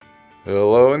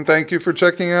Hello, and thank you for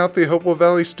checking out the Hopewell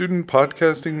Valley Student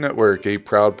Podcasting Network, a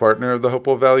proud partner of the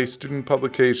Hopewell Valley Student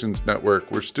Publications Network,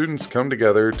 where students come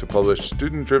together to publish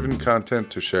student-driven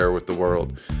content to share with the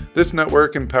world. This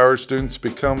network empowers students to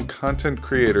become content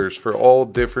creators for all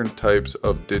different types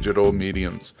of digital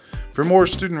mediums. For more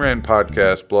student-ran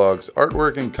podcasts, blogs,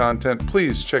 artwork, and content,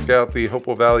 please check out the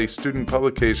Hopewell Valley Student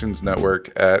Publications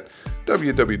Network at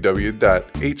www.hvspn.com.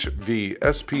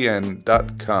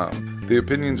 The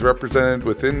opinions represented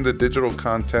within the digital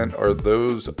content are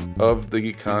those of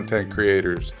the content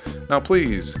creators. Now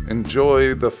please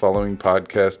enjoy the following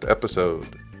podcast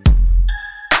episode.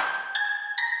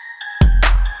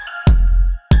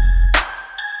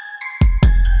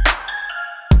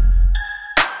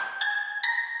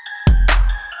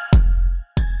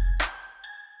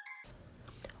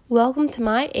 Welcome to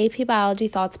my AP Biology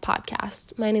Thoughts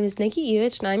podcast. My name is Nikki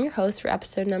Ewich, and I'm your host for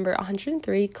episode number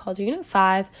 103 called Unit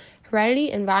 5,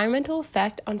 Heredity Environmental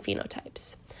Effect on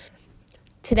Phenotypes.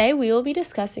 Today we will be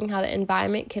discussing how the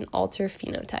environment can alter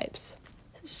phenotypes.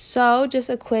 So just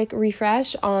a quick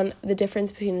refresh on the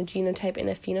difference between a genotype and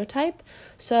a phenotype.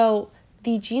 So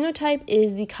the genotype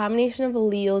is the combination of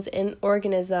alleles in an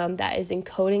organism that is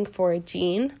encoding for a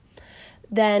gene.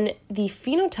 Then the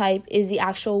phenotype is the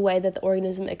actual way that the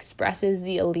organism expresses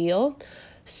the allele.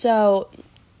 So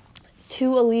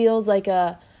two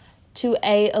alleles, two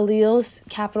A alleles,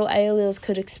 capital A alleles,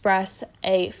 could express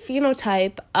a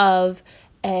phenotype of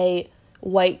a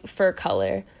white fur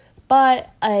color, but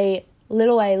a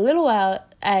little a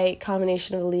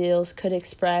combination of alleles could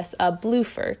express a blue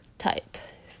fur type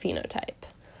phenotype.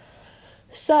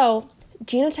 So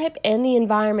genotype and the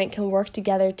environment can work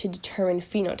together to determine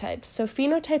phenotypes. So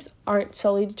phenotypes aren't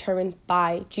solely determined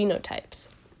by genotypes.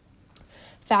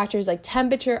 Factors like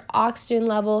temperature, oxygen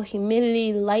level,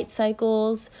 humidity, light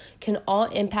cycles can all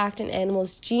impact an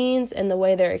animal's genes and the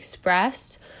way they're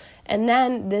expressed. And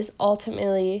then this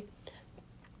ultimately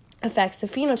affects the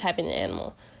phenotype in an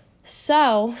animal.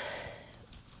 So,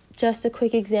 just a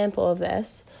quick example of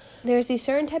this. There's a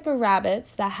certain type of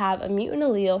rabbits that have a mutant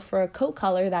allele for a coat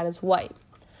color that is white.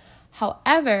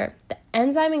 However, the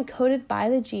enzyme encoded by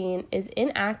the gene is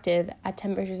inactive at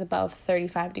temperatures above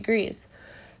 35 degrees.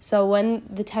 So when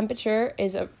the temperature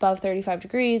is above 35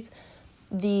 degrees,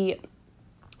 the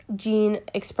gene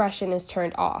expression is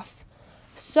turned off.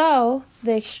 So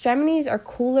the extremities are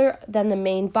cooler than the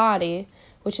main body,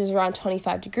 which is around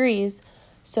 25 degrees.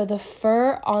 So the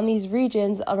fur on these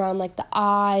regions around like the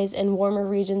eyes and warmer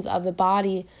regions of the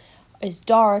body is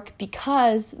dark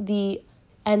because the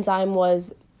enzyme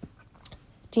was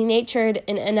denatured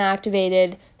and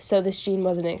inactivated, so this gene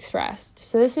wasn't expressed.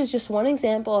 So this is just one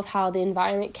example of how the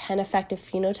environment can affect a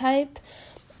phenotype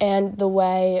and the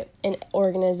way an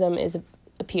organism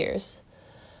appears.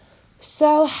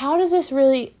 So how does this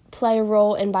really play a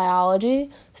role in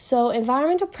biology? So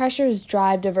environmental pressures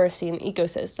drive diversity in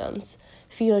ecosystems.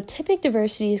 Phenotypic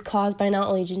diversity is caused by not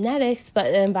only genetics,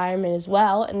 but the environment as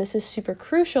well. And this is super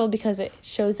crucial because it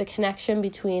shows the connection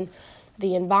between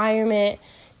the environment,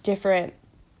 different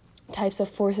types of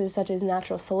forces such as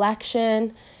natural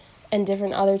selection, and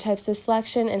different other types of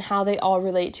selection, and how they all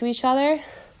relate to each other.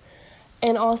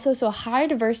 And also, so higher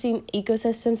diversity in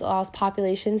ecosystems allows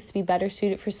populations to be better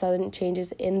suited for sudden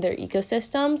changes in their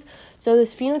ecosystems. So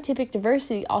this phenotypic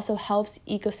diversity also helps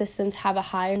ecosystems have a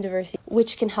higher diversity,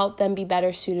 which can help them be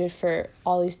better suited for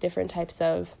all these different types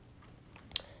of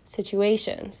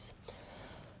situations.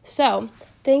 So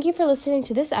thank you for listening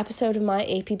to this episode of my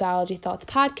AP Biology Thoughts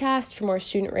podcast. For more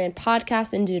student-ran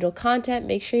podcasts and digital content,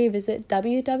 make sure you visit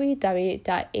www.hvspn.com.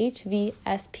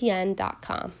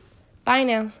 Bye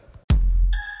now.